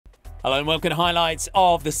Hello and welcome to highlights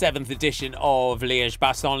of the 7th edition of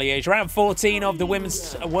Liège-Bastogne-Liège, round 14 of the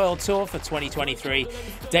Women's World Tour for 2023.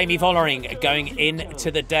 Demi Vollering going into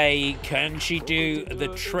the day. Can she do the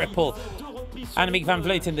triple? Annemiek van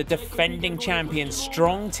Vleuten, the defending champion.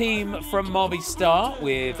 Strong team from Movistar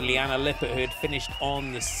with Liana Lippert, who had finished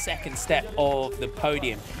on the second step of the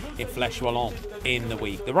podium in Flèche-Wallonne in the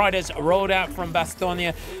week. The riders rolled out from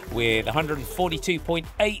Bastogne with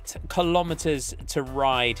 142.8 kilometers to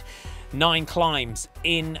ride. 9 climbs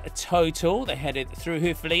in total. They headed through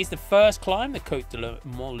Houffalize, the first climb, the Côte de la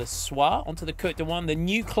Montlesoir, onto the Côte de One, the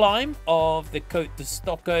new climb of the Côte de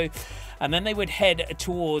Stocco, and then they would head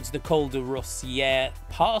towards the Col de Rossière,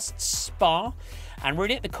 past Spa, and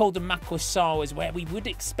really at the Col de Maquissart was where we would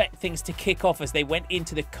expect things to kick off as they went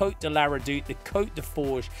into the Côte de la Redoute, the Côte de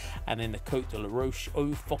Forges, and then the Côte de la Roche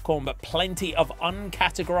au Faucon, but plenty of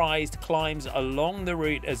uncategorized climbs along the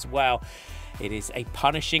route as well. It is a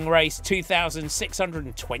punishing race,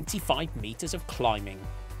 2,625 meters of climbing.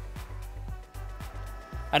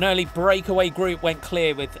 An early breakaway group went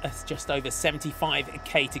clear with just over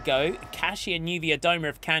 75k to go. Kasia Niewiadoma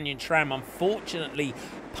of Canyon Tram unfortunately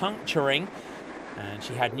puncturing, and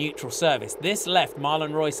she had neutral service. This left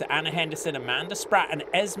Marlon Reusser, Anna Henderson, Amanda Spratt and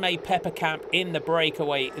Esme Pepperkamp in the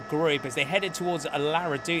breakaway group. As they headed towards La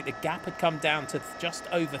Redoute, the gap had come down to just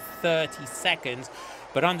over 30 seconds.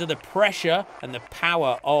 But under the pressure and the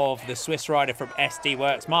power of the Swiss rider from SD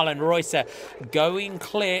Works, Marlon Reusser going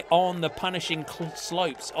clear on the punishing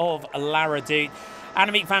slopes of La Redoute.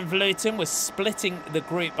 Annemiek van Vleuten was splitting the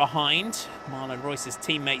group behind. Marlon Reusser's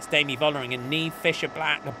teammates Demi Vollering and Niamh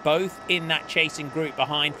Fisher-Black are both in that chasing group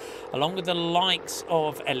behind, along with the likes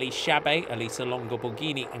of Elise Chabet, Elisa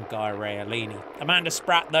Longo-Borghini and Gaia Realini. Amanda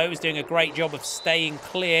Spratt, though, was doing a great job of staying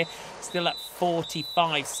clear, still at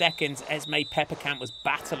 45 seconds. Esme Pepperkamp was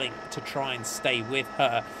battling to try and stay with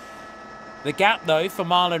her. The gap, though, for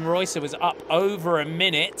Marlon Reusser was up over a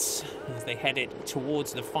minute as they headed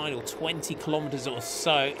towards the final 20 kilometers or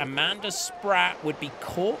so. Amanda Spratt would be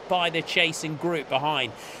caught by the chasing group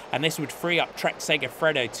behind, and this would free up Trek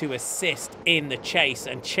Segafredo to assist in the chase,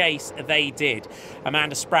 and chase they did.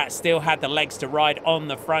 Amanda Spratt still had the legs to ride on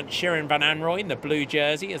the front. Shirin van Anrooy in the blue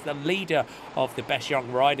jersey as the leader of the Best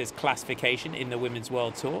Young Riders classification in the Women's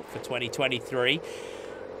World Tour for 2023.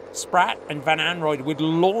 Spratt and Van Anrooy would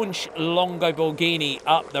launch Longo-Borghini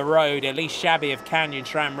up the road. Elise Chabet of Canyon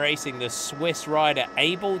Tram Racing, the Swiss rider,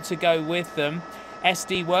 able to go with them.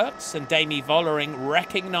 SD Works and Demi Vollering,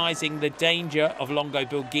 recognising the danger of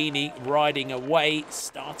Longo-Borghini riding away,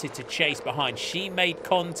 started to chase behind. She made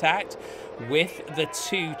contact with the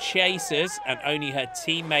two chasers, and only her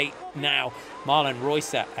teammate now, Marlon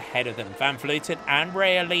Reusser, ahead of them. Van Vleuten and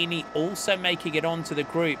Realini also making it onto the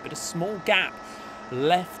group, but a small gap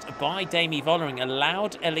left by Demi Vollering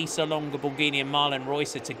allowed Elisa Longo-Borghini and Marlon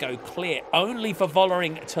Reusser to go clear, only for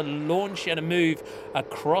Vollering to launch and move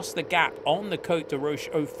across the gap on the Côte de Roche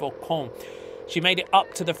au Faucon. She made it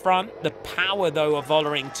up to the front. The power, though, of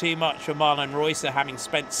Vollering too much for Marlon Reusser, having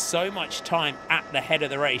spent so much time at the head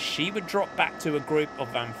of the race. She would drop back to a group of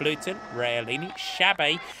Van Vleuten, Realini,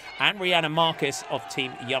 Chabet and Rianne Marcus of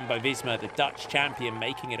Team Jumbo-Visma, the Dutch champion,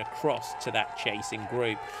 making it across to that chasing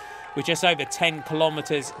group. With just over 10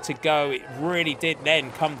 kilometers to go, it really did then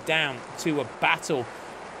come down to a battle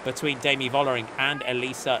between Demi Vollering and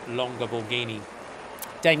Elisa Longo-Borghini.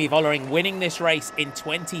 Demi Vollering winning this race in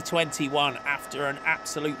 2021 after an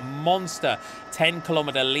absolute monster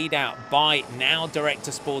 10-kilometer lead out by now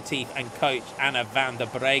Director Sportif and coach Anna van der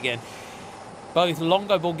Breggen. Both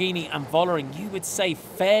Longo-Borghini and Vollering, you would say,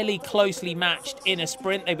 fairly closely matched in a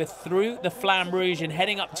sprint. They were through the Flamme Rouge and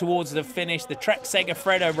heading up towards the finish. The Trek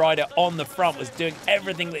Segafredo rider on the front was doing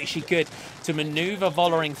everything that she could to maneuver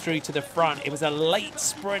Vollering through to the front. It was a late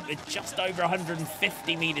sprint with just over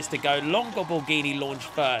 150 meters to go. Longo-Borghini launched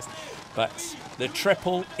first, but the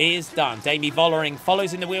triple is done. Demi Vollering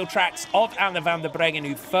follows in the wheel tracks of Anna van der Breggen,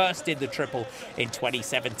 who first did the triple in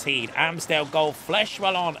 2017. Amstel Gold,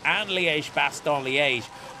 Flèche-Wallonne and Liège-Bastogne-Liège,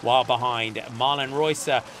 while behind Marlon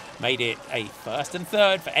Reusser made it a first and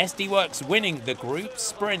third for SD Works, winning the group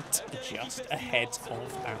sprint just ahead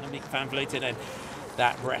of Annemiek van Vleuten and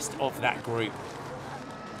that rest of that group.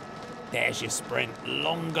 There's your sprint.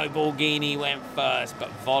 Longo-Borghini went first, but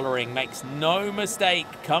Vollering makes no mistake,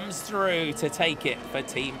 comes through to take it for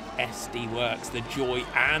Team SD Works. The joy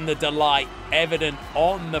and the delight evident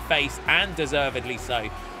on the face, and deservedly so.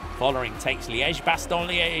 Vollering takes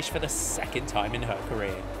Liège-Bastogne-Liège for the second time in her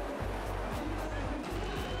career.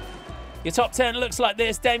 Your top 10 looks like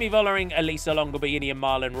this. Demi Vollering, Elisa Longoborghini and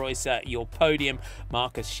Marlon Reusser, your podium.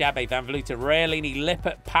 Marcus Chabet, Van Vleuten, Realini,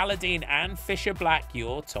 Lippert, Paladin and Fisher Black,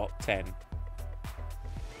 your top 10.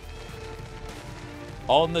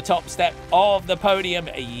 On the top step of the podium,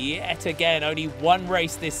 yet again, only one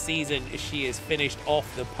race this season, she has finished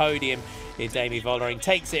off the podium. Here, Demi Vollering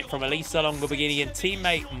takes it from Elisa Longoborghini and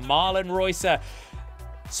teammate Marlon Reusser.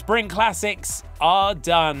 Spring Classics are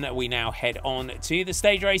done. We now head on to the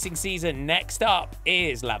stage racing season. Next up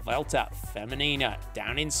is La Vuelta Femenina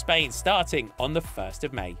down in Spain, starting on the 1st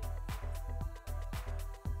of May.